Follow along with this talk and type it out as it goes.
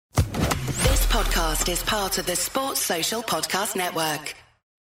podcast is part of the Sports Social Podcast Network.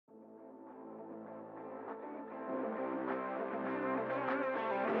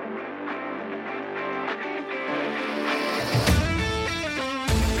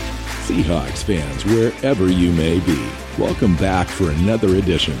 Seahawks fans, wherever you may be, welcome back for another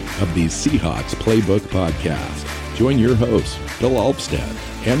edition of the Seahawks Playbook Podcast. Join your host, Bill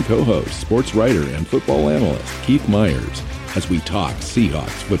Alvstad, and co-host, sports writer and football analyst Keith Myers, as we talk Seahawks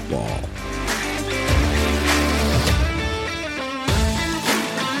football.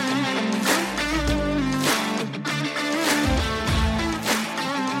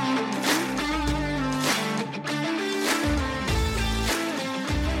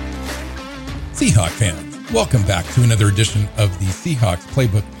 Seahawk fans, welcome back to another edition of the Seahawks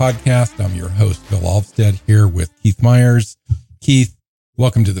Playbook Podcast. I'm your host, Bill Alvstad, here with Keith Myers. Keith,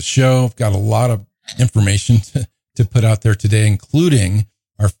 welcome to the show. I've got a lot of information to put out there today, including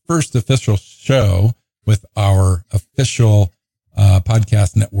our first official show with our official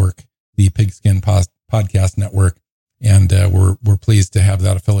podcast network, the Pigskin Podcast Network. And we're pleased to have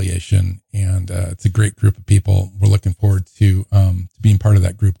that affiliation. And it's a great group of people. We're looking forward to being part of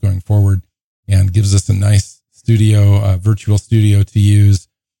that group going forward. And gives us a nice studio, virtual studio to use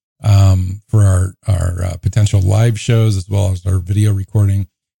for our potential live shows, as well as our video recording.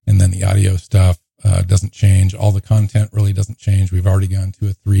 And then the audio stuff doesn't change. All the content really doesn't change. We've already gone to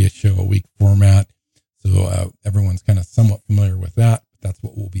a 3-show-a-week format. So everyone's kind of somewhat familiar with that. But that's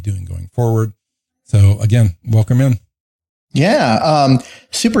what we'll be doing going forward. So again, welcome in. Yeah,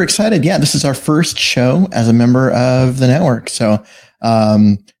 super excited. Yeah, this is our first show as a member of the network. So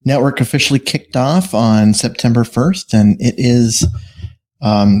network officially kicked off on September 1st, and it is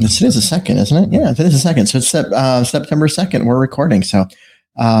it is the 2nd, isn't it? Yeah, it is the 2nd. So it's September 2nd. We're recording. So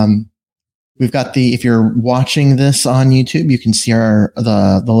we've got if you're watching this on YouTube, you can see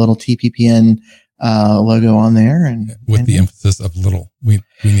the little TPPN logo on there, and with the emphasis of little. We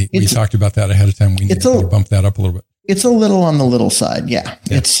talked about that ahead of time. We need to bump that up a little bit. It's a little on the little side. Yeah.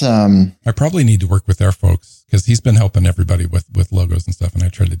 It's I probably need to work with our folks, because he's been helping everybody with logos and stuff, and I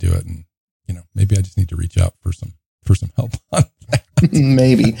tried to do it, and maybe I just need to reach out for some help on that.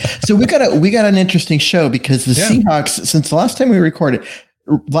 Maybe. So we got an interesting show, because the Seahawks, since the last time we recorded,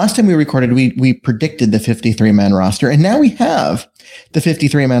 we predicted the 53-man roster, and now we have the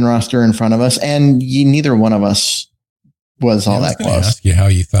 53-man roster in front of us, and neither one of us was all that close. I was going to ask you how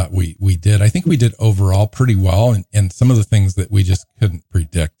you thought we did. I think we did overall pretty well, and some of the things that we just couldn't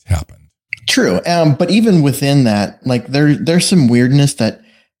predict happened. True. But even within that, like there's some weirdness that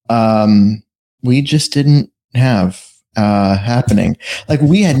we just didn't have happening. Like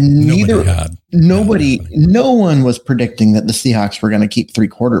we had no one was predicting that the Seahawks were going to keep 3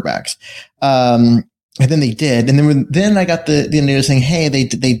 quarterbacks. And then they did. And then I got the news saying, hey, they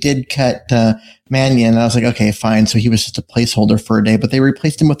did cut Mannion. And I was like, okay, fine. So he was just a placeholder for a day, but they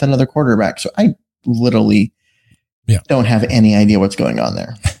replaced him with another quarterback. So I literally don't have any idea what's going on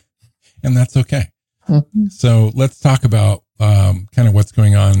there. And that's okay. Mm-hmm. So let's talk about kind of what's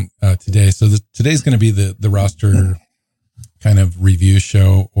going on today. So today's going to be the roster kind of review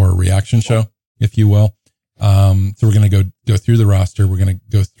show or reaction show, if you will. So we're going to go through the roster. We're going to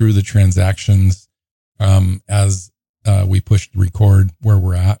go through the transactions as we push the record where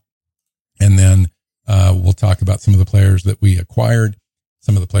we're at. And then we'll talk about some of the players that we acquired,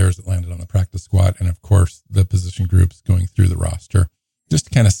 some of the players that landed on the practice squad, and of course the position groups going through the roster, just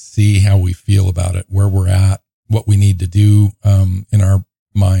to kind of see how we feel about it, where we're at, what we need to do in our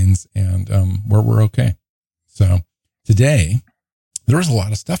minds, and where we're okay. So today, there was a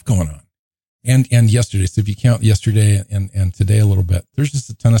lot of stuff going on. And yesterday, so if you count yesterday and today a little bit, there's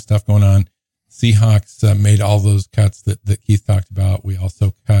just a ton of stuff going on. Seahawks made all those cuts that Keith talked about. We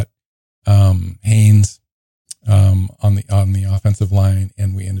also cut Haynes on the offensive line,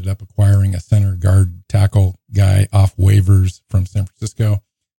 and we ended up acquiring a center guard tackle guy off waivers from San Francisco,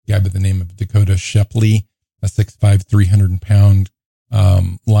 a guy by the name of Dakota Shepley, a 6'5", 300-pound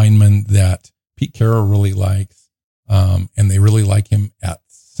lineman that Pete Carroll really likes, and they really like him at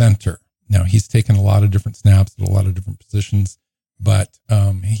center. Now, he's taken a lot of different snaps at a lot of different positions, but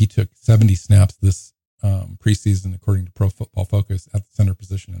he took 70 snaps this preseason, according to Pro Football Focus, at the center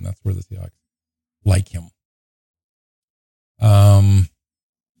position, and that's where the Seahawks like him.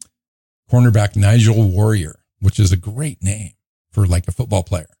 Cornerback Nigel Warrior, which is a great name for like a football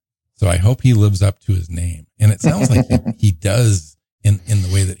player. So I hope he lives up to his name. And it sounds like he does in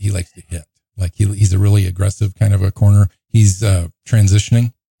the way that he likes to hit. Like he's a really aggressive kind of a corner. He's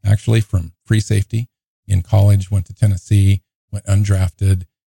transitioning actually from free safety in college, went to Tennessee, went undrafted.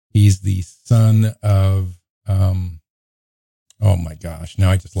 He's the son of Oh my gosh. Now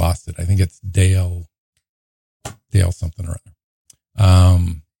I just lost it. I think it's Dale something or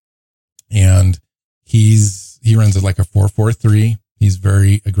other. And he runs it like a 4-4-3. He's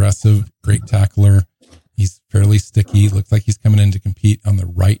very aggressive, great tackler. He's fairly sticky. Looks like he's coming in to compete on the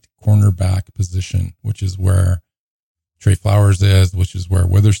right cornerback position, which is where Trey Flowers is, which is where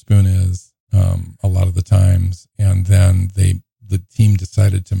Witherspoon is a lot of the times. And then the team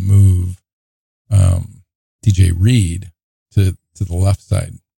decided to move DJ Reed to the left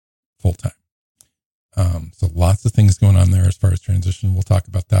side full time. So lots of things going on there as far as transition. We'll talk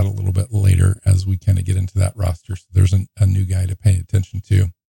about that a little bit later as we kind of get into that roster. So there's a new guy to pay attention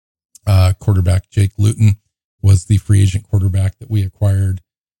to. Quarterback Jake Luton was the free agent quarterback that we acquired,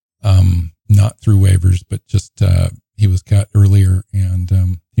 not through waivers, but just he was cut earlier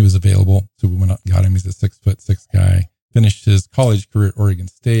and he was available. So we went out and got him. He's a 6'6" guy. Finished his college career at Oregon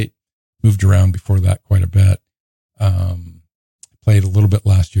State, moved around before that quite a bit. Played a little bit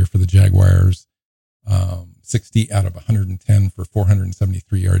last year for the Jaguars. 60 out of 110 for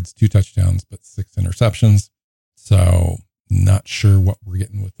 473 yards, 2 touchdowns, but 6 interceptions. So not sure what we're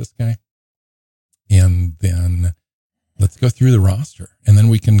getting with this guy. And then let's go through the roster, and then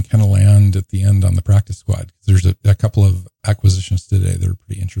we can kind of land at the end on the practice squad. There's a couple of acquisitions today that are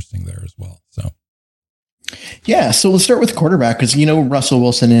pretty interesting there as well. So, yeah. So we'll start with quarterback because Russell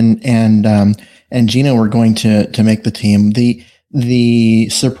Wilson and Geno were going to make the team. The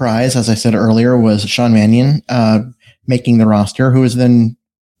surprise, as I said earlier, was Sean Mannion making the roster, who was then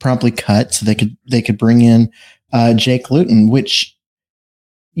promptly cut so they could bring in Jake Luton, which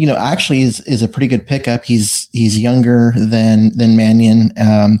actually is a pretty good pickup. He's younger than Mannion.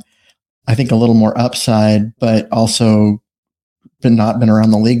 I think a little more upside, but also not been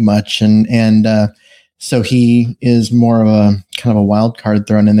around the league much, and so he is more of a kind of a wild card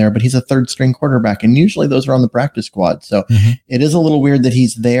thrown in there, but he's a third string quarterback. And usually those are on the practice squad. So It is a little weird that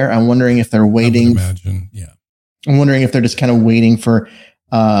he's there. I'm wondering if they're waiting. I would imagine. Yeah. I'm wondering if they're just kind of waiting for,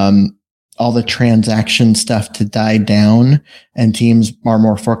 all the transaction stuff to die down and teams are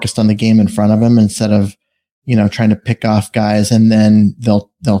more focused on the game in front of them instead of, trying to pick off guys, and then they'll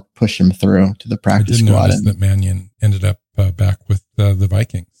push him through to the practice squad. Notice that Mannion ended up back with the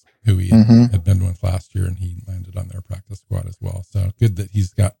Vikings, who he had been with last year, and he landed on their practice squad as well. So good that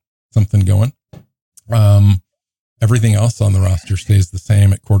he's got something going. Everything else on the roster stays the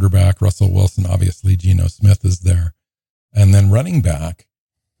same at quarterback. Russell Wilson, obviously, Geno Smith is there. And then running back,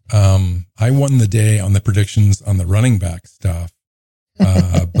 I won the day on the predictions on the running back stuff,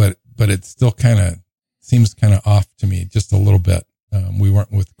 but it still seems kind of off to me just a little bit. We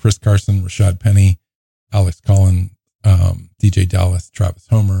went with Chris Carson, Rashad Penny, Alex Collins, DJ Dallas, Travis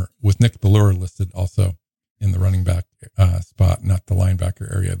Homer, with Nick Bellure listed also in the running back spot, not the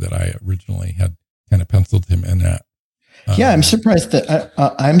linebacker area that I originally had kind of penciled him in at. I'm surprised that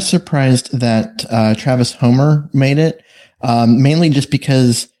Travis Homer made it, mainly just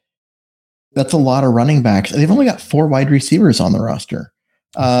because that's a lot of running backs. They've only got 4 wide receivers on the roster.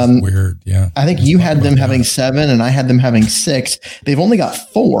 Weird, yeah. I think you had them having 7 and I had them having 6. They've only got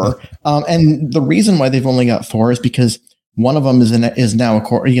 4. And the reason why they've only got 4 is because one of them is now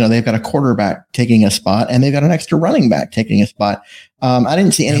they've got a quarterback taking a spot and they've got an extra running back taking a spot. I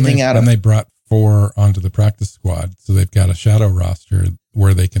didn't see anything and they brought 4 onto the practice squad. So they've got a shadow roster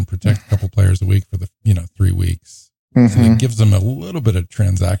where they can protect a couple players a week for the, 3 weeks. So it gives them a little bit of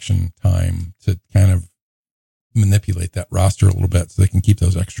transaction time to kind of manipulate that roster a little bit so they can keep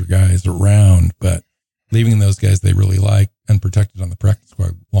those extra guys around, but leaving those guys they really like unprotected on the practice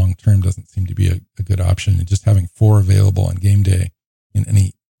squad long term doesn't seem to be a good option. And just having 4 available on game day in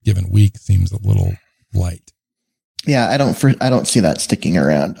any given week seems a little light. Yeah, I don't see that sticking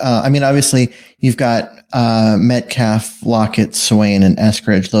around. Obviously you've got Metcalf, Lockett, Swain, and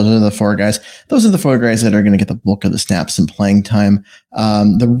Eskridge. Those are the 4 guys. Those are the 4 guys that are going to get the bulk of the snaps and playing time.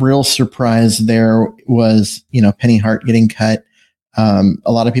 The real surprise there was, Penny Hart getting cut. A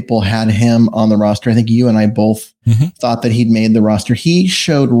lot of people had him on the roster. I think you and I both thought that he'd made the roster. He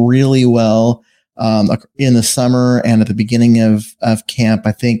showed really well in the summer and at the beginning of camp.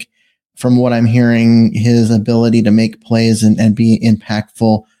 I think from what I'm hearing, his ability to make plays and be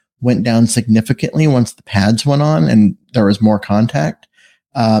impactful went down significantly once the pads went on and there was more contact.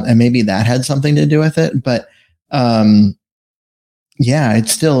 And maybe that had something to do with it. But it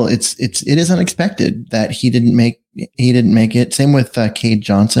is unexpected that he didn't make it. Same with Cade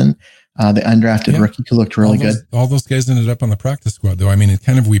Johnson, the undrafted rookie who looked really good. All those guys ended up on the practice squad, though.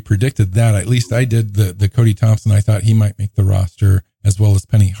 We predicted that. At least I did. The Cody Thompson, I thought he might make the roster, as well as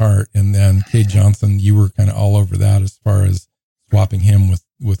Penny Hart. And then Cade Johnson, you were kind of all over that as far as swapping him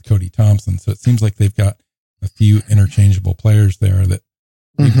with Cody Thompson. So it seems like they've got a few interchangeable players there that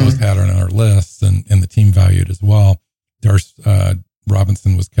we both had on our lists and the team valued as well. Darce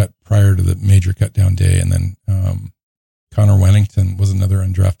Robinson was cut prior to the major cut down day. And then Connor Wennington was another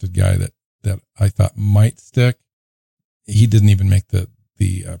undrafted guy that I thought might stick. He didn't even make the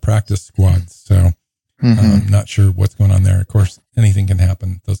practice squad. So not sure what's going on there. Of course, anything can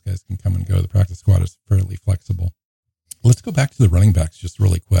happen. Those guys can come and go. The practice squad is fairly flexible. Let's go back to the running backs just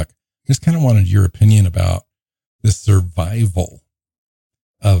really quick. I just kind of wanted your opinion about the survival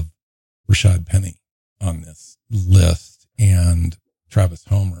of Rashad Penny on this list and Travis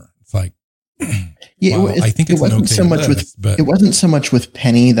Homer. It's like, I think it wasn't so much but it wasn't so much with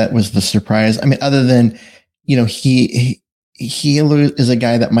Penny that was the surprise. I mean, other than, he is a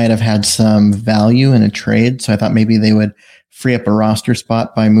guy that might have had some value in a trade. So I thought maybe they would free up a roster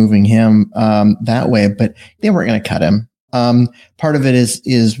spot by moving him that way, but they weren't going to cut him. Part of it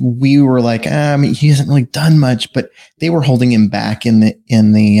is we were like, he hasn't really done much, but they were holding him back in the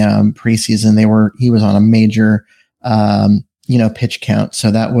preseason. He was on a major, pitch count.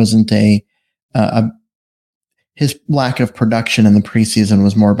 So that wasn't his lack of production in the preseason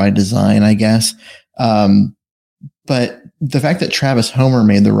was more by design, I guess. But the fact that Travis Homer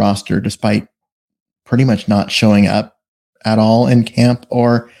made the roster, despite pretty much not showing up at all in camp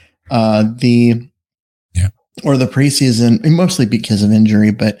or the preseason, mostly because of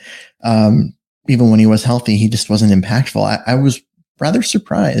injury, but even when he was healthy, he just wasn't impactful. I was rather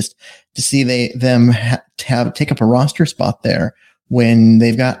surprised to see them take up a roster spot there when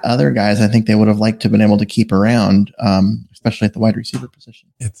they've got other guys I think they would have liked to have been able to keep around, especially at the wide receiver position.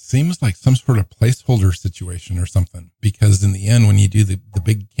 It seems like some sort of placeholder situation or something, because in the end, when you do the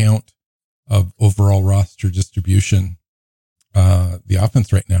big count of overall roster distribution, the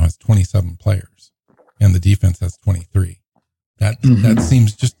offense right now has 27 players and the defense has 23. That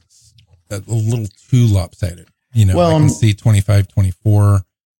seems just a little too lopsided. I can see 25, 24,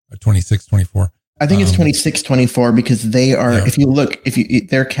 26, 24. I think it's 26, 24 because they are,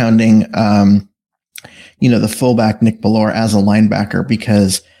 they're counting, the fullback Nick Bellore as a linebacker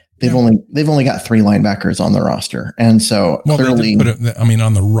because they've only got 3 linebackers on the roster. And so clearly,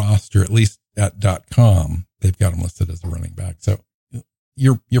 on the roster, at least at .com, they've got him listed as a running back. So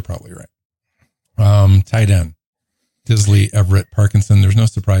you're probably right. Tight end, Disley, Everett, Parkinson. There's no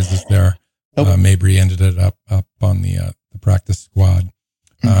surprises there. Mabry ended it up on the practice squad.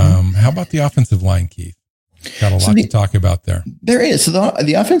 How about the offensive line, Keith? Got a lot to talk about there. There is. So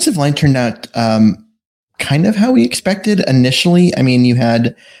the offensive line turned out kind of how we expected initially. I mean, you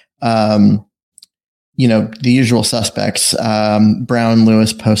had, the usual suspects, Brown,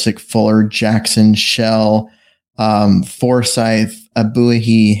 Lewis, Posick, Fuller, Jackson, Shell, Forsyth,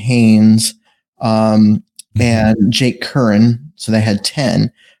 Abuahi, Haynes, and Jake Curran. So they had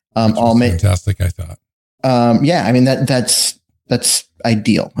 10. All fantastic, I thought. That's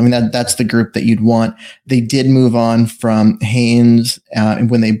ideal. I mean, that's the group that you'd want. They did move on from Haynes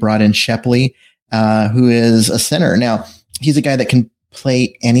when they brought in Shepley, who is a center. Now, he's a guy that can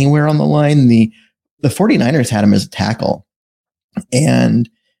play anywhere on the line. The 49ers had him as a tackle, and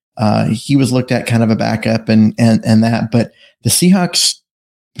he was looked at kind of a backup and that. But the Seahawks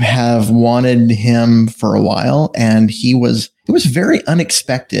have wanted him for a while, and it was very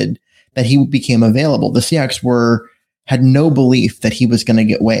unexpected that he became available. The Seahawks had no belief that he was going to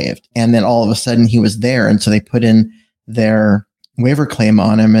get waived. And then all of a sudden he was there. And so they put in their waiver claim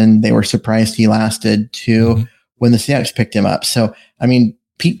on him, and they were surprised he lasted to when the Seahawks picked him up. So, I mean,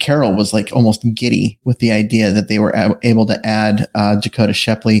 Pete Carroll was like almost giddy with the idea that they were able to add Dakota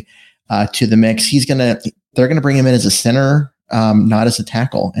Shepley to the mix. They're going to bring him in as a center, not as a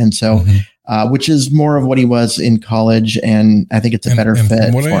tackle. And so, which is more of what he was in college. And I think it's a better fit.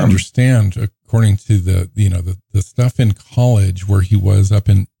 From what I understand, according to the stuff in college where he was up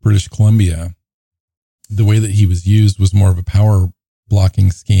in British Columbia, the way that he was used was more of a power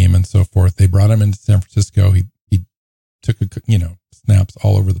blocking scheme and so forth. They brought him into San Francisco. He took snaps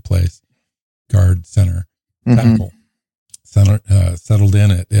all over the place, guard, center, tackle, settled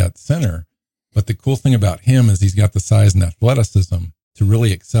in at center. But the cool thing about him is he's got the size and athleticism to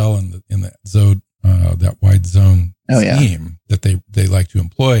really excel in that zone, that wide zone scheme that they like to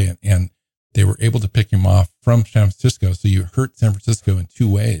employ. And they were able to pick him off from San Francisco. So you hurt San Francisco in 2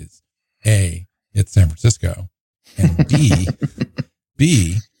 ways. A, it's San Francisco. And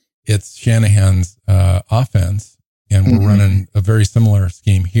B, it's Shanahan's offense. And we're running a very similar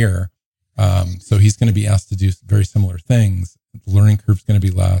scheme here. So he's going to be asked to do very similar things. The learning curve's going to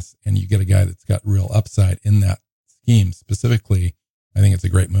be less. And you get a guy that's got real upside in that scheme specifically. I think it's a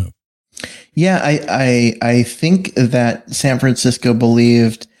great move. Yeah, I think that San Francisco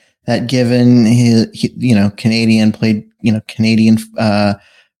believed that given his, Canadian played, Canadian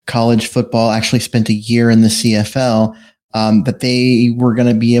college football, actually spent a year in the CFL, that they were going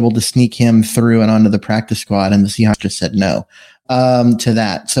to be able to sneak him through and onto the practice squad. And the Seahawks just said no to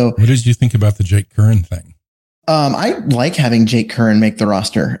that. So what did you think about the Jake Curran thing? I like having Jake Curran make the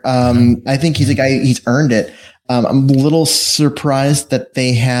roster. I think he's a guy, he's earned it. I'm a little surprised that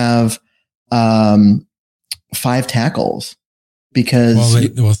they have 5 tackles because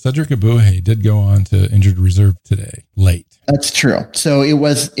Cedric Abuhe did go on to injured reserve today, late. That's true. So it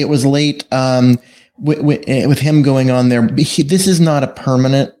was late with him going on there. This is not a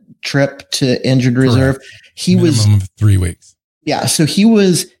permanent trip to injured reserve. Correct. He Minimum was of 3 weeks. Yeah. So he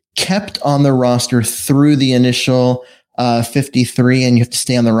was kept on the roster through the initial 53, and you have to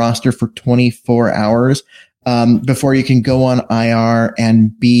stay on the roster for 24 hours before you can go on IR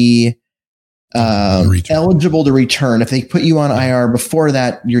and be eligible to return. If they put you on IR before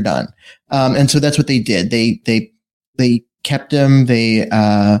that, you're done. And so that's what they did. They kept him. They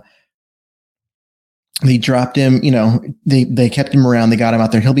dropped him. They kept him around. They got him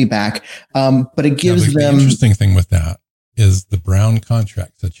out there. He'll be back. But it gives them. The interesting thing with that is the Brown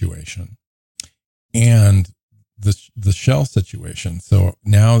contract situation and the Shell situation. So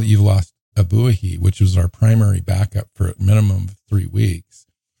now you've lost Abuhi, which was our primary backup for a minimum of 3 weeks.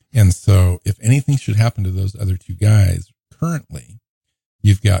 And so if anything should happen to those other 2 guys currently,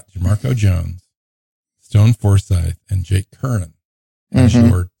 you've got Jamarco Jones, Stone Forsythe, and Jake Curran as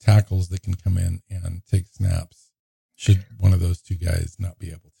your tackles that can come in and take snaps should one of those 2 guys not be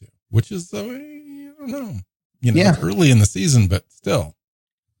able to, which is, I don't know. Early in the season, but still.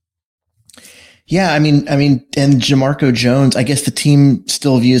 Yeah, I mean, and Jamarco Jones, I guess the team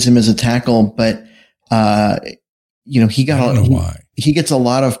still views him as a tackle, but he gets a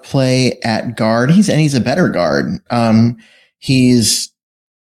lot of play at guard. He's a better guard. He's,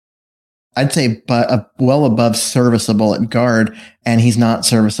 I'd say, well above serviceable at guard, and he's not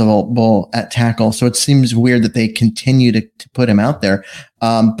serviceable at tackle. So it seems weird that they continue to put him out there.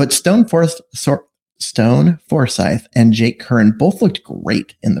 But Stone Forsythe and Jake Curran both looked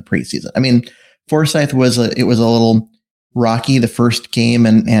great in the preseason. I mean, Forsythe was a little rocky the first game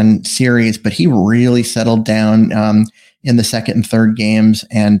and series, but he really settled down in the second and third games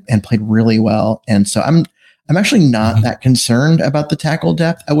and played really well. And so I'm actually not that concerned about the tackle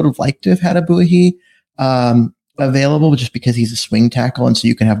depth. I would have liked to have had Abuhi available just because he's a swing tackle, and so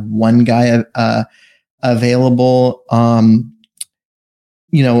you can have one guy available.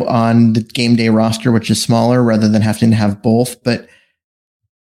 On the game day roster, which is smaller, rather than having to have both. But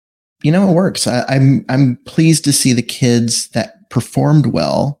it works. I'm pleased to see the kids that performed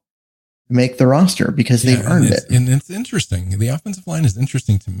well make the roster because they've earned it. And it's interesting. The offensive line is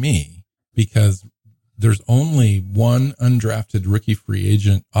interesting to me because there's only one undrafted rookie free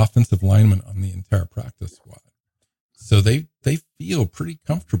agent offensive lineman on the entire practice squad. So they feel pretty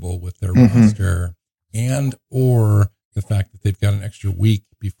comfortable with their roster or the fact that they've got an extra week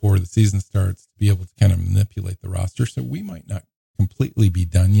before the season starts to be able to kind of manipulate the roster. So we might not completely be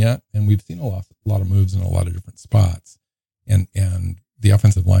done yet. And we've seen a lot of moves in a lot of different spots. And the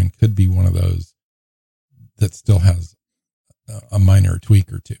offensive line could be one of those that still has a minor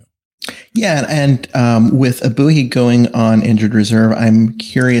tweak or 2. Yeah. And with Abuhi going on injured reserve, I'm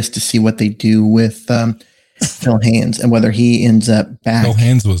curious to see what they do with Phil Haynes and whether he ends up back. Phil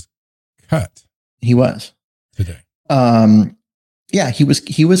Haynes was cut. He was. Today.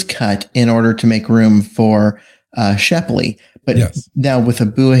 He was cut in order to make room for Shepley. But now with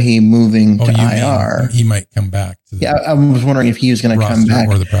Abuhi moving to IR, he might come back. I was wondering if he was going to come back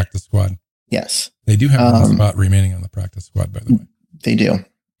or the practice squad. Yes, they do have one spot remaining on the practice squad, by the way. They do,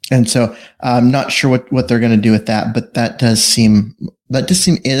 and so I'm not sure what they're going to do with that. But that's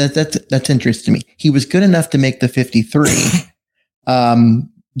interesting to me. He was good enough to make the 53.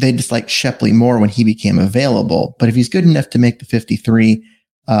 They just like Shepley more when he became available. But if he's good enough to make the 53,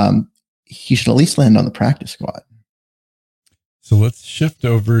 he should at least land on the practice squad. So let's shift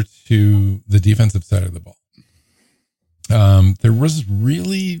over to the defensive side of the ball. There was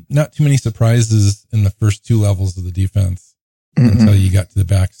really not too many surprises in the first 2 levels of the defense until you got to the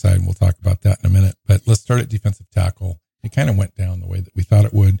backside. And we'll talk about that in a minute. But let's start at defensive tackle. It kind of went down the way that we thought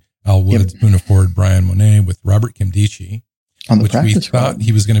it would. Al Woods, Boone Ford, Brian Monet with Robert Kimdichie, which we thought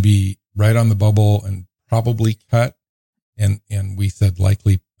he was going to be right on the bubble and probably cut. And we said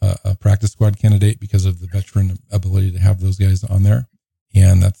likely a practice squad candidate because of the veteran ability to have those guys on there.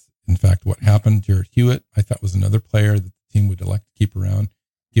 And that's in fact what happened. Jared Hewitt, I thought, was another player that the team would elect to keep around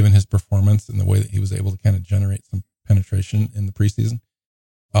given his performance and the way that he was able to kind of generate some penetration in the preseason.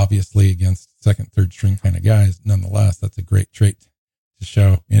 Obviously against second, third string kind of guys. Nonetheless, that's a great trait to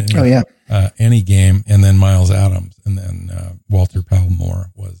show in any game. And then Miles Adams, and then Walter Palmore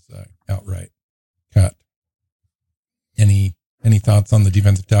was outright cut. Any thoughts on the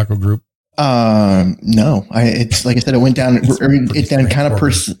defensive tackle group? No. It's like I said, it went down. It down kind of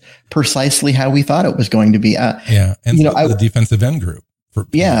precisely how we thought it was going to be. And the defensive end group.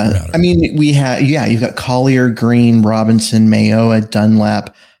 I mean, you've got Collier, Green, Robinson, Mayoa,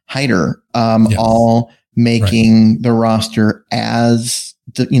 Dunlap, Hyder, all making the roster as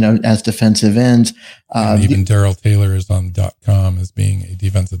defensive ends. Even Darrell Taylor is on .com as being a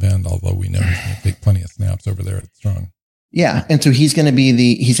defensive end, although we know he's going to take plenty of snaps over there at strong. Yeah, and so he's going to be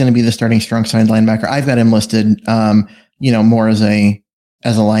the starting strong side linebacker. I've got him listed, more as a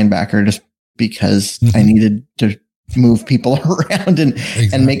linebacker, just because I needed to move people around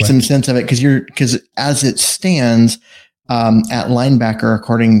and make some sense of it. Because as it stands at linebacker,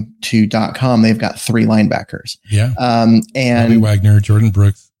 according to .com, they've got 3 linebackers. Yeah, and Bobby Wagner, Jordan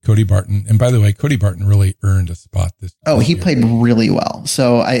Brooks, Cody Barton, and by the way, Cody Barton really earned a spot this. He played really well.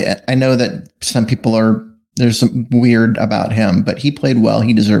 So I know that some people there's some weird about him, but he played well.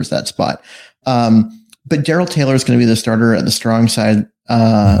 He deserves that spot. But Darrell Taylor is going to be the starter at the strong side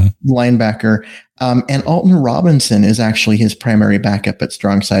linebacker. And Alton Robinson is actually his primary backup at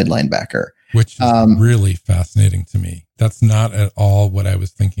strong side linebacker. Which is really fascinating to me. That's not at all what I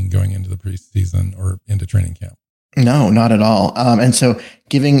was thinking going into the preseason or into training camp. No, not at all. And so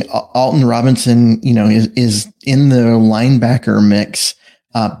giving Alton Robinson, is in the linebacker mix,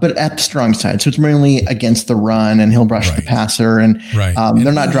 but at the strong side. So it's mainly against the run, and he'll rush the passer, and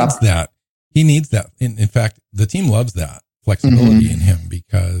they're not dropping that. He needs that. In fact, the team loves that flexibility in him,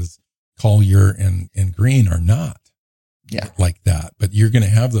 because Collier and Green are not like that. But you're going to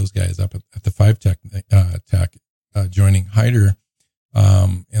have those guys up at the 5 tech joining Hyder.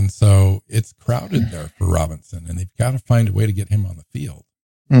 And so it's crowded there for Robinson, and they've got to find a way to get him on the field.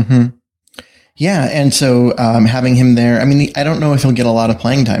 Mm-hmm. Yeah. And so having him there, I mean, I don't know if he'll get a lot of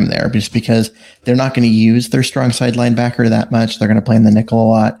playing time there, just because they're not going to use their strong side linebacker that much. They're going to play in the nickel a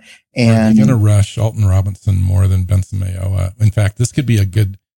lot. And they're going to rush Alton Robinson more than Benson Mayoa. In fact, this could be a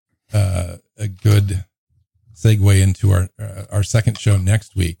good segue into our second show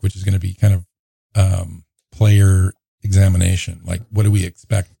next week, which is going to be kind of player examination. Like, what do we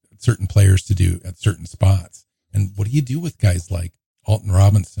expect certain players to do at certain spots? And what do you do with guys like Alton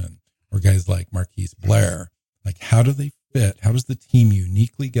Robinson or guys like Marquise Blair? Like, how do they fit? How does the team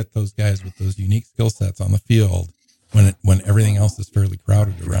uniquely get those guys with those unique skill sets on the field when everything else is fairly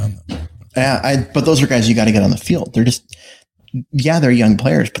crowded around them? Yeah, but those are guys you got to get on the field. They're just, they're young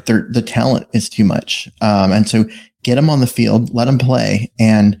players, but the talent is too much. And so get them on the field, let them play.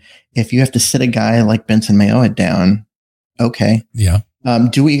 And if you have to sit a guy like Benson Mayoa down, okay. Yeah.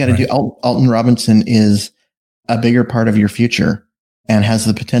 Do what you got to do. Alton Robinson is a bigger part of your future and has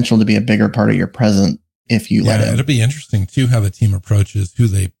the potential to be a bigger part of your present if you let him. It'll be interesting too, how the team approaches who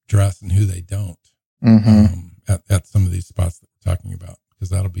they dress and who they don't at some of these spots that we're talking about, because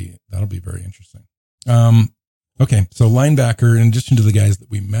that'll be very interesting. Okay. So linebacker, in addition to the guys that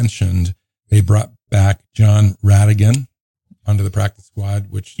we mentioned, they brought back John Radigan onto the practice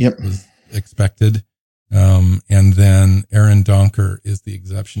squad, which was expected. And then Aaron Donker is the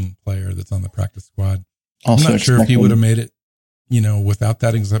exception player that's on the practice squad. Also I'm not sure if he would have made it, without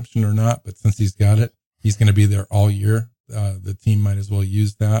that exemption or not, but since he's got it, he's going to be there all year. The team might as well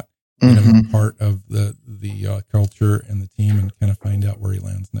use that, part of the culture and the team, and kind of find out where he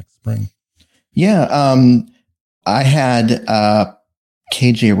lands next spring. Yeah. I had,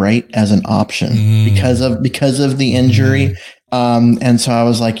 KJ Wright as an option because of the injury. And so I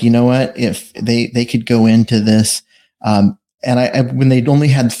was like, you know what, if they could go into this, and I when they only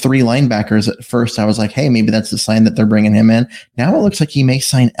had 3 linebackers at first, I was like, hey, maybe that's the sign that they're bringing him in. Now it looks like he may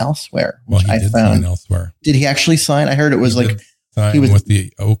sign elsewhere. Well, he did sign elsewhere. Did he actually sign? I heard it was he was with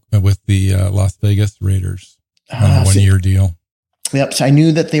the Las Vegas Raiders on a 1-year deal. Yep. So I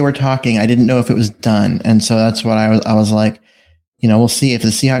knew that they were talking. I didn't know if it was done, and so that's what I was like, we'll see if the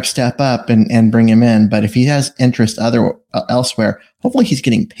Seahawks step up and bring him in. But if he has interest elsewhere, hopefully he's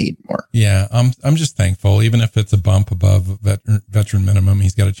getting paid more. Yeah, I'm just thankful. Even if it's a bump above veteran minimum,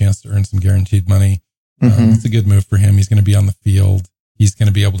 he's got a chance to earn some guaranteed money. It's a good move for him. He's going to be on the field. He's going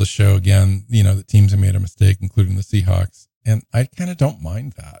to be able to show again, that teams have made a mistake, including the Seahawks. And I kind of don't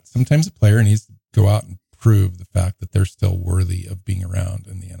mind that. Sometimes a player needs to go out and prove the fact that they're still worthy of being around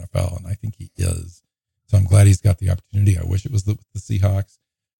in the NFL. And I think he is. So I'm glad he's got the opportunity. I wish it was with the Seahawks,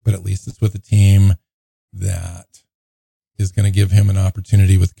 but at least it's with a team that is going to give him an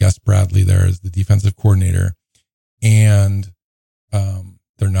opportunity with Gus Bradley there as the defensive coordinator. And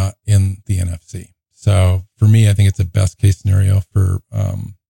they're not in the NFC. So for me, I think it's a best case scenario for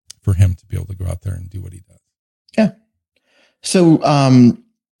him to be able to go out there and do what he does. Yeah. So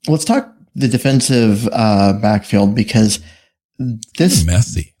let's talk the defensive backfield, because this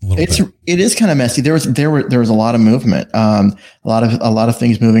messy. It is kind of messy. There was a lot of movement, a lot of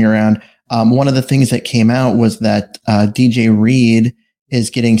things moving around. One of the things that came out was that DJ Reed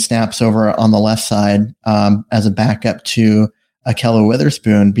is getting snaps over on the left side as a backup to Ahkello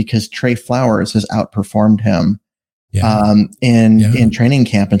Witherspoon, because Trey Flowers has outperformed him in training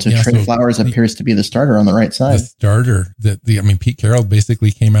camp. And so Trey Flowers appears to be the starter on the right side. The starter Pete Carroll basically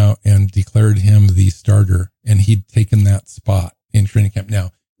came out and declared him the starter, and he'd taken that spot in training camp.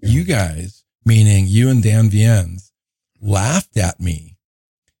 Now, you guys, meaning you and Dan Viennes, laughed at me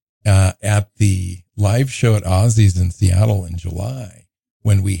at the live show at Ozzy's in Seattle in July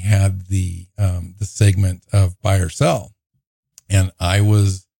when we had the segment of buy or sell. And I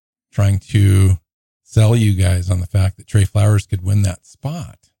was trying to sell you guys on the fact that Trey Flowers could win that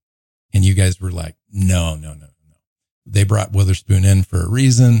spot. And you guys were like, no. They brought Witherspoon in for a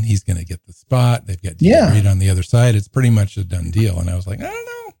reason. He's going to get the spot. They've got DJ Reed on the other side. It's pretty much a done deal. And I was like, I don't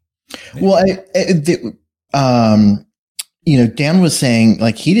know. Well, Dan was saying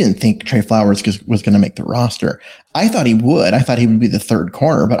like he didn't think Trey Flowers was going to make the roster. I thought he would. I thought he would be the third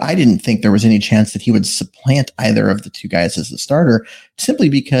corner, but I didn't think there was any chance that he would supplant either of the two guys as the starter, simply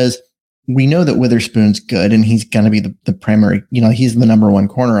because we know that Witherspoon's good and he's going to be the primary, he's the number one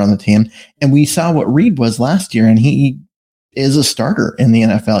corner on the team. And we saw what Reed was last year, and he is a starter in the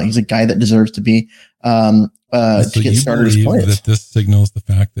NFL. He's a guy that deserves to be, to get starters players. That this signals the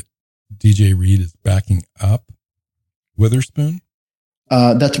fact that DJ Reed is backing up Witherspoon?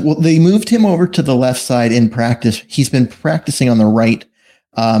 They moved him over to the left side in practice. He's been practicing on the right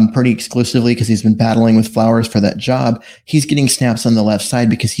pretty exclusively because he's been battling with Flowers for that job. He's getting snaps on the left side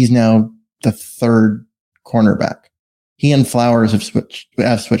because he's now the third cornerback. He and Flowers have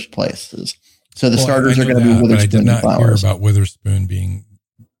switched places. So the starters are going to be Witherspoon. But I did not and hear about Witherspoon being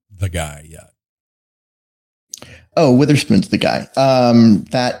the guy yet. Oh, Witherspoon's the guy.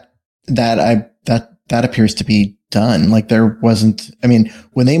 That appears to be done. Like there wasn't,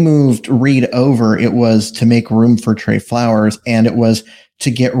 when they moved Reed over, it was to make room for Trey Flowers, and it was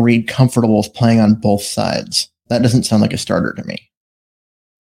to get Reed comfortable playing on both sides. That doesn't sound like a starter to me.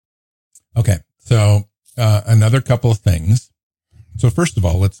 Okay. So, another couple of things. So first of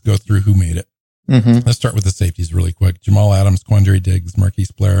all, let's go through who made it. Mm-hmm. Let's start with the safeties really quick. Jamal Adams, Quandre Diggs,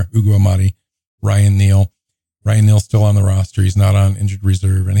 Marquise Blair, Ugo Amadi, Ryan Neal. Ryan Neal's still on the roster. He's not on injured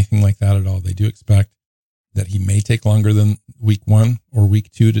reserve, anything like that at all. They do expect that he may take longer than week 1 or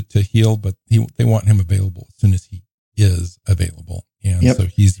week 2 to heal, but they want him available as soon as he is available. And so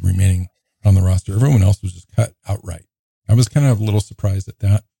he's remaining on the roster. Everyone else was just cut outright. I was kind of a little surprised at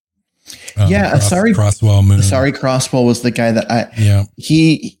that. Crosswell Moon. Sorry, Crosswell was the guy that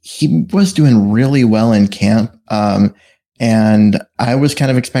he was doing really well in camp. And I was kind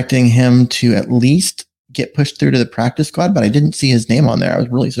of expecting him to at least get pushed through to the practice squad, but I didn't see his name on there. I was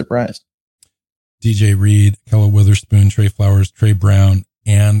really surprised. DJ Reed, Ahkello Witherspoon, Trey Flowers, Trey Brown,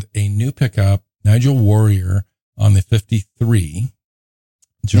 and a new pickup, Nigel Warrior on the 53.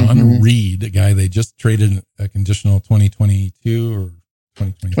 John Reed, a guy they just traded a conditional 2022 or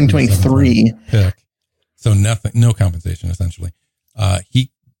 2023 pick. So no compensation essentially.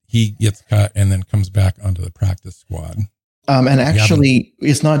 He gets cut and then comes back onto the practice squad. And actually,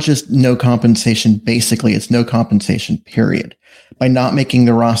 it's not just no compensation. Basically, it's no compensation, period. By not making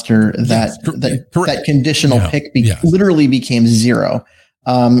the roster, that conditional pick literally became zero.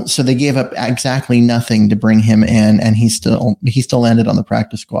 So they gave up exactly nothing to bring him in, and he still landed on the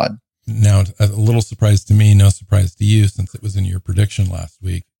practice squad. Now, a little surprise to me, no surprise to you, since it was in your prediction last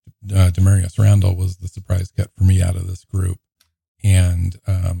week. Demarius Randall was the surprise cut for me out of this group, and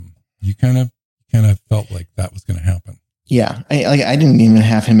you kind of felt like that was going to happen. Yeah, I didn't even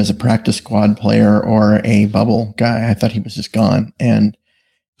have him as a practice squad player or a bubble guy. I thought he was just gone, and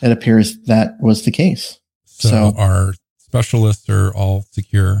it appears that was the case. So our specialists are all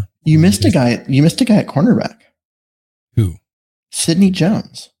secure. You missed a guy. You missed a guy at cornerback. Who? Sidney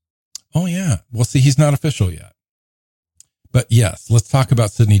Jones. Oh yeah. Well, see, he's not official yet. But yes, let's talk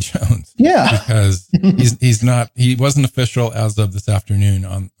about Sidney Jones. Yeah, because he wasn't official as of this afternoon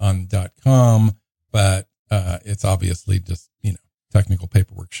on .com, but it's obviously just, technical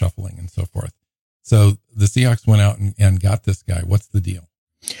paperwork shuffling and so forth. So the Seahawks went out and got this guy. What's the deal?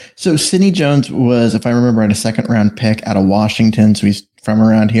 So Sidney Jones was, if I remember right, a 2nd round pick out of Washington. So he's from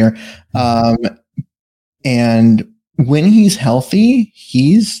around here. And when he's healthy,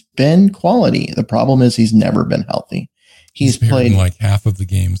 he's been quality. The problem is he's never been healthy. He's played in like half of the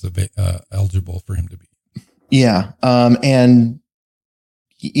games eligible for him to be. Yeah. And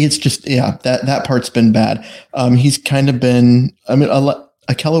it's just, that part's been bad. He's kind of been,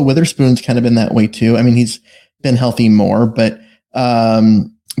 Ahkello Witherspoon's kind of been that way too. I mean, he's been healthy more, but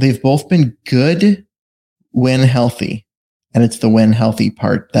they've both been good when healthy. And it's the when healthy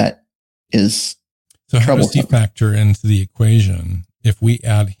part that is so how does he factor into the equation? If we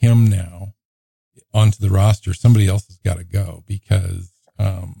add him now onto the roster, somebody else has got to go, because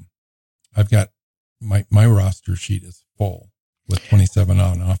I've got my roster sheet is full with 27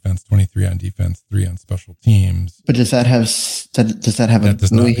 on offense, 23 on defense, 3 on special teams. But does that have that does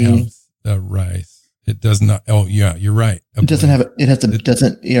not have Rice? It does not. Oh yeah, you're right. It doesn't have. It has a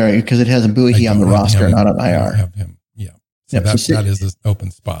doesn't. Yeah, because it has a Buhi on the roster, not on IR. I don't have him. Yeah. So that is an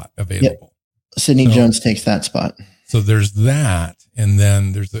open spot available. Yep. Sidney Jones takes that spot. So there's that, and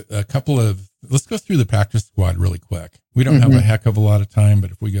then there's a couple of. Let's go through the practice squad really quick. We don't have a heck of a lot of time,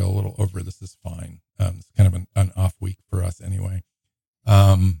 but if we go a little over, this is fine. It's kind of an off week for us anyway.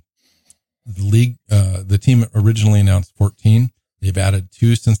 The league, the team originally announced 14. They've added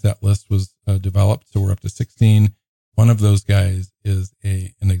 2 since that list was developed, so we're up to 16. One of those guys is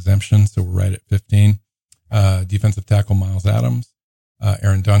an exemption, so we're right at 15. Defensive tackle Miles Adams,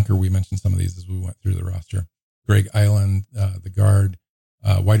 Aaron Dunker. We mentioned some of these as we went through the roster. Greg Island, the guard.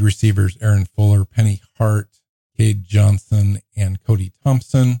 Wide receivers Aaron Fuller, Penny Hart, Cade Johnson, and Cody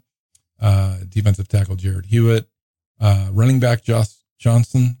Thompson. Defensive tackle Jared Hewitt. Running back Josh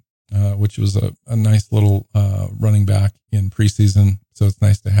Johnson, which was a nice little running back in preseason. So it's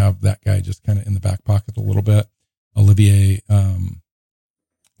nice to have that guy just kind of in the back pocket a little bit. Olivier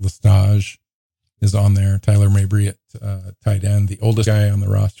Lestage is on there. Tyler Mabry at tight end. The oldest guy on the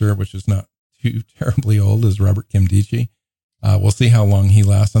roster, which is not too terribly old, is Robert Kimdichie. We'll see how long he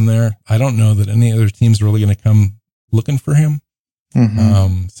lasts on there. I don't know that any other team's really going to come looking for him.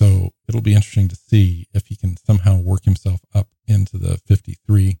 So it'll be interesting to see if he can somehow work himself up into the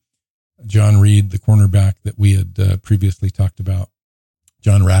 53. John Reed, the cornerback that we had previously talked about.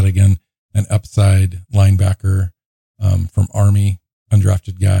 John Radigan, an upside linebacker from Army,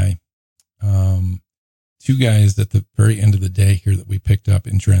 undrafted guy. 2 guys at the very end of the day here that we picked up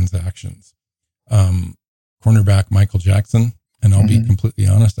in transactions. Cornerback Michael Jackson, and I'll be completely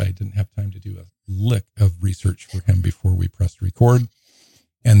honest, I didn't have time to do a lick of research for him before we pressed record.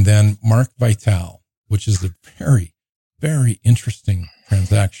 And then Mark Vital, which is a very, very interesting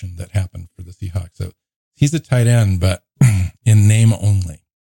transaction that happened for the Seahawks. So he's a tight end, but in name only.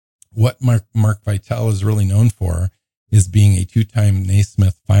 What Mark Vital is really known for is being a 2-time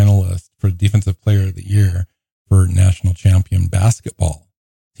Naismith finalist for Defensive Player of the Year for national champion basketball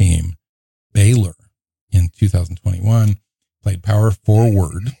team Baylor in 2021. Played power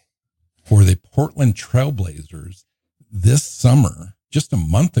forward for the Portland Trailblazers this summer, just a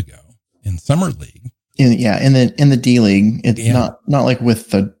month ago in Summer League. In the D League. It's not like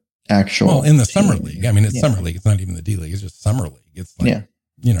with the actual. Well, in the Summer League. I mean, it's Summer League. It's not even the D League. It's just Summer League. It's like,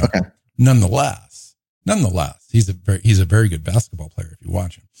 okay. Nonetheless, he's a very good basketball player if you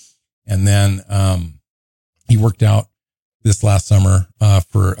watch him. And then he worked out this last summer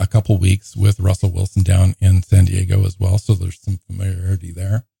for a couple weeks with Russell Wilson down in San Diego as well. So there's some familiarity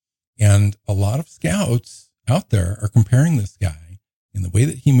there. And a lot of scouts out there are comparing this guy in the way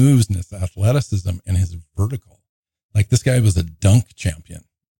that he moves and his athleticism and his vertical. Like, this guy was a dunk champion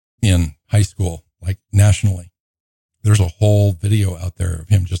in high school, like nationally. There's a whole video out there of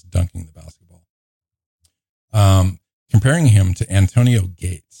him just dunking the basketball. Comparing him to Antonio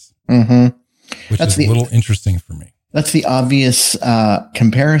Gates, which is a little interesting for me. That's the obvious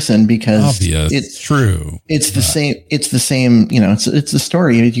comparison, because it's true. It's the same. It's the same. It's the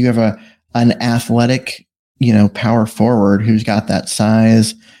story. You have an athletic, power forward who's got that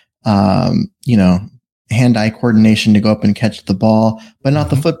size, hand-eye coordination to go up and catch the ball, but not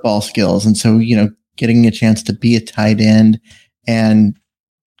the football skills. And so, getting a chance to be a tight end and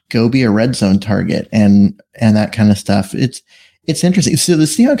go be a red zone target and that kind of stuff. It's interesting. So the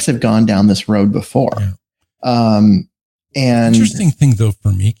Seahawks have gone down this road before. Yeah. And interesting thing though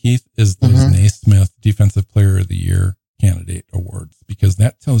for me, Keith, is those Naismith Defensive Player of the Year candidate awards, because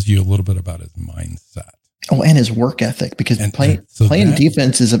that tells you a little bit about his mindset. Oh, and his work ethic, because playing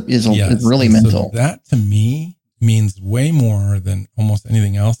defense is really mental. So that to me means way more than almost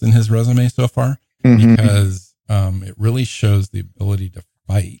anything else in his resume so far, because it really shows the ability to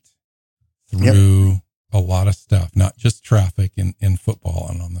fight through a lot of stuff, not just traffic in football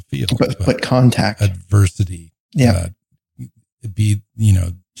and on the field, but contact, adversity. It'd be,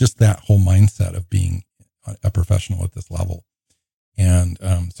 just that whole mindset of being a professional at this level. And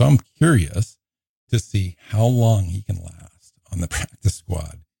so I'm curious to see how long he can last on the practice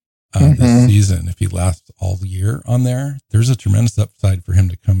squad this season. If he lasts all year on there, there's a tremendous upside for him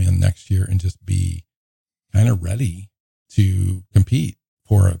to come in next year and just be kind of ready to compete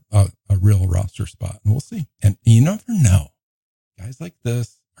for a real roster spot. And we'll see. And you never know. Guys like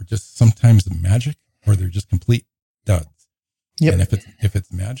this are just sometimes magic, or they're just complete duds. Yep. And if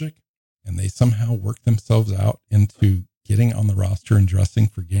it's magic and they somehow work themselves out into getting on the roster and dressing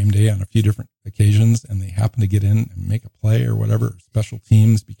for game day on a few different occasions, and they happen to get in and make a play or whatever, special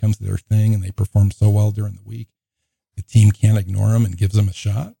teams becomes their thing, and they perform so well during the week, the team can't ignore them and gives them a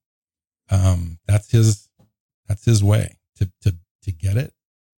shot. That's his way to get it.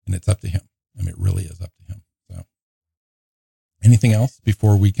 And it's up to him. I mean, it really is up to him. So anything else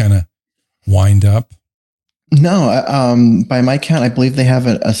before we kind of wind up? No, by my count, I believe they have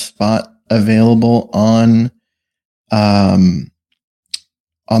a spot available on the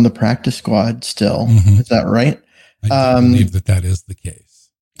practice squad still. Is that right? I believe that is the case.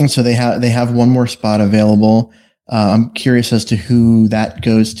 And so they have one more spot available. I'm curious as to who that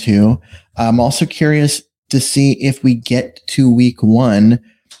goes to. I'm also curious to see if we get to week 1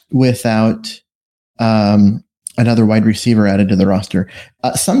 without another wide receiver added to the roster.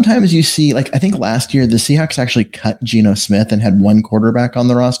 Sometimes you see, like, I think last year the Seahawks actually cut Geno Smith and had one quarterback on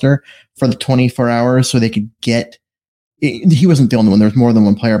the roster for the 24 hours so they could get, he wasn't the only one, there was more than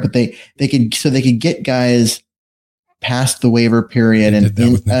one player, but they could get guys past the waiver period and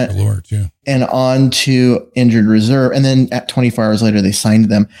on to injured reserve. And then at 24 hours later, they signed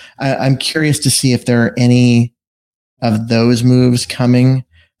them. I'm curious to see if there are any of those moves coming.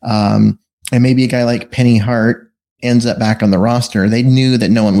 And maybe a guy like Penny Hart ends up back on the roster. They knew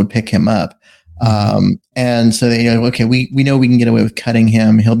that no one would pick him up. And so they go, okay, we know we can get away with cutting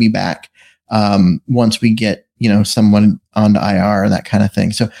him. He'll be back once we get, someone onto IR and that kind of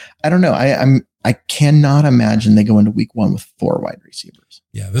thing. So I don't know. I cannot imagine they go into week 1 with 4 wide receivers.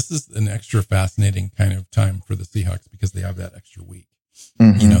 Yeah, this is an extra fascinating kind of time for the Seahawks because they have that extra week.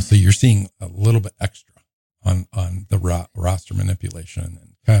 So you're seeing a little bit extra on the roster manipulation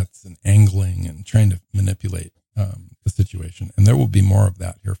and cuts and angling and trying to manipulate the situation. And there will be more of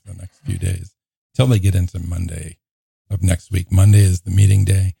that here for the next few days until they get into Monday of next week. Monday is the meeting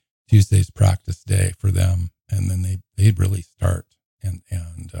day. Tuesday's practice day for them. And then they really start. And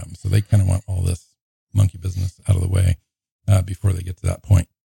so they kind of want all this monkey business out of the way before they get to that point.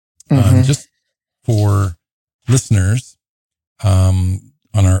 Just for listeners, on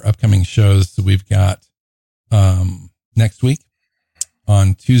our upcoming shows, so we've got next week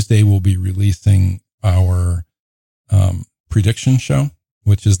on Tuesday, we'll be releasing our prediction show,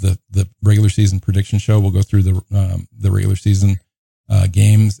 which is the regular season prediction show. We'll go through the regular season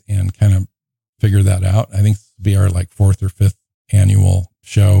games and kind of figure that out. I think this will be our 4th or 5th annual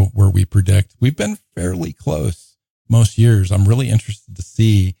show where we predict. We've been fairly close most years. I'm really interested to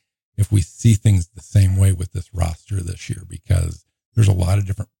see if we see things the same way with this roster this year, because there's a lot of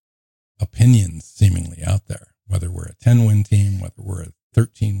different opinions seemingly out there, whether we're a 10-win team, whether we're a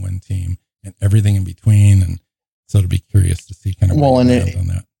 13-win team, and everything in between. And so to be curious to see kind of on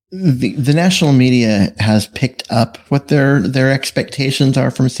that. The national media has picked up what their expectations are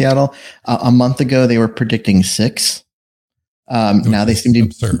from Seattle. A month ago, they were predicting 6. Now they seem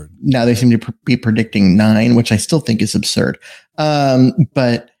to be predicting 9, which I still think is absurd.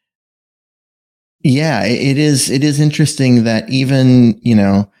 But yeah, it is interesting that even,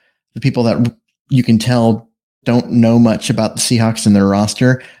 the people that you can tell don't know much about the Seahawks and their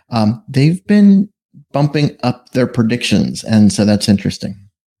roster, they've been bumping up their predictions. And so that's interesting.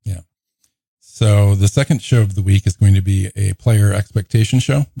 Yeah. So the second show of the week is going to be a player expectation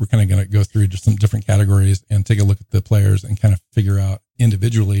show. We're kind of going to go through just some different categories and take a look at the players and kind of figure out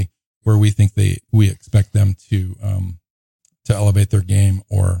individually where we think we expect them to elevate their game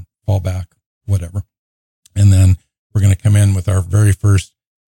or fall back, whatever. And then we're going to come in with our very first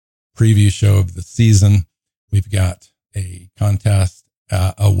preview show of the season. We've got a contest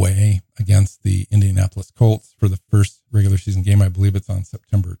away against the Indianapolis Colts for the first regular season game. I believe it's on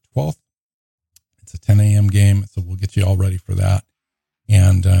September 12th. It's a 10 a.m. game, so we'll get you all ready for that.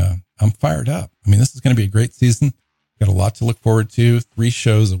 And I'm fired up. I mean, this is going to be a great season. Got a lot to look forward to. 3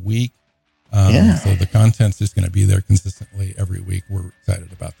 shows a week. So the content's just going to be there consistently every week. We're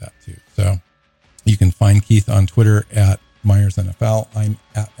excited about that too. So you can find Keith on Twitter at Myers NFL. I'm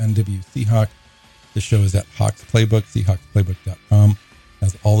at NW Seahawk. The show is at Hawks Playbook, SeahawksPlaybook.com.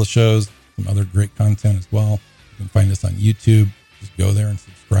 Has all the shows, some other great content as well. You can find us on YouTube. Just go there and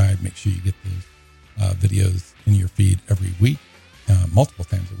subscribe. Make sure you get those videos in your feed every week, multiple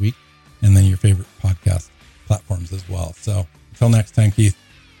times a week, and then your favorite podcast platforms as well. So until next time, Keith,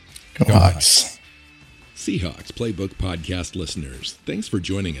 go Hawks. Seahawks Playbook Podcast listeners, thanks for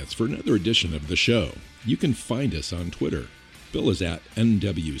joining us for another edition of the show. You can find us on Twitter. Bill is at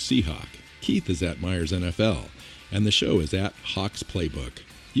NW Seahawk, Keith is at Myers NFL, and the show is at Hawks Playbook.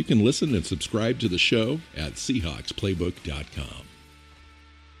 You can listen and subscribe to the show at SeahawksPlaybook.com.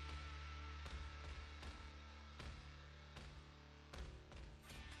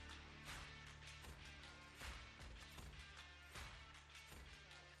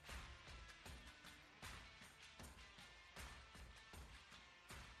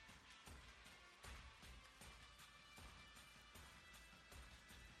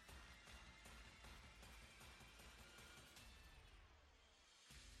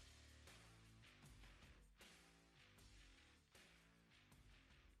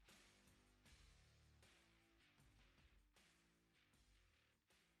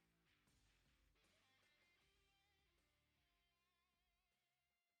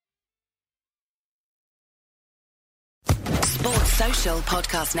 Sports Social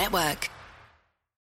Podcast Network.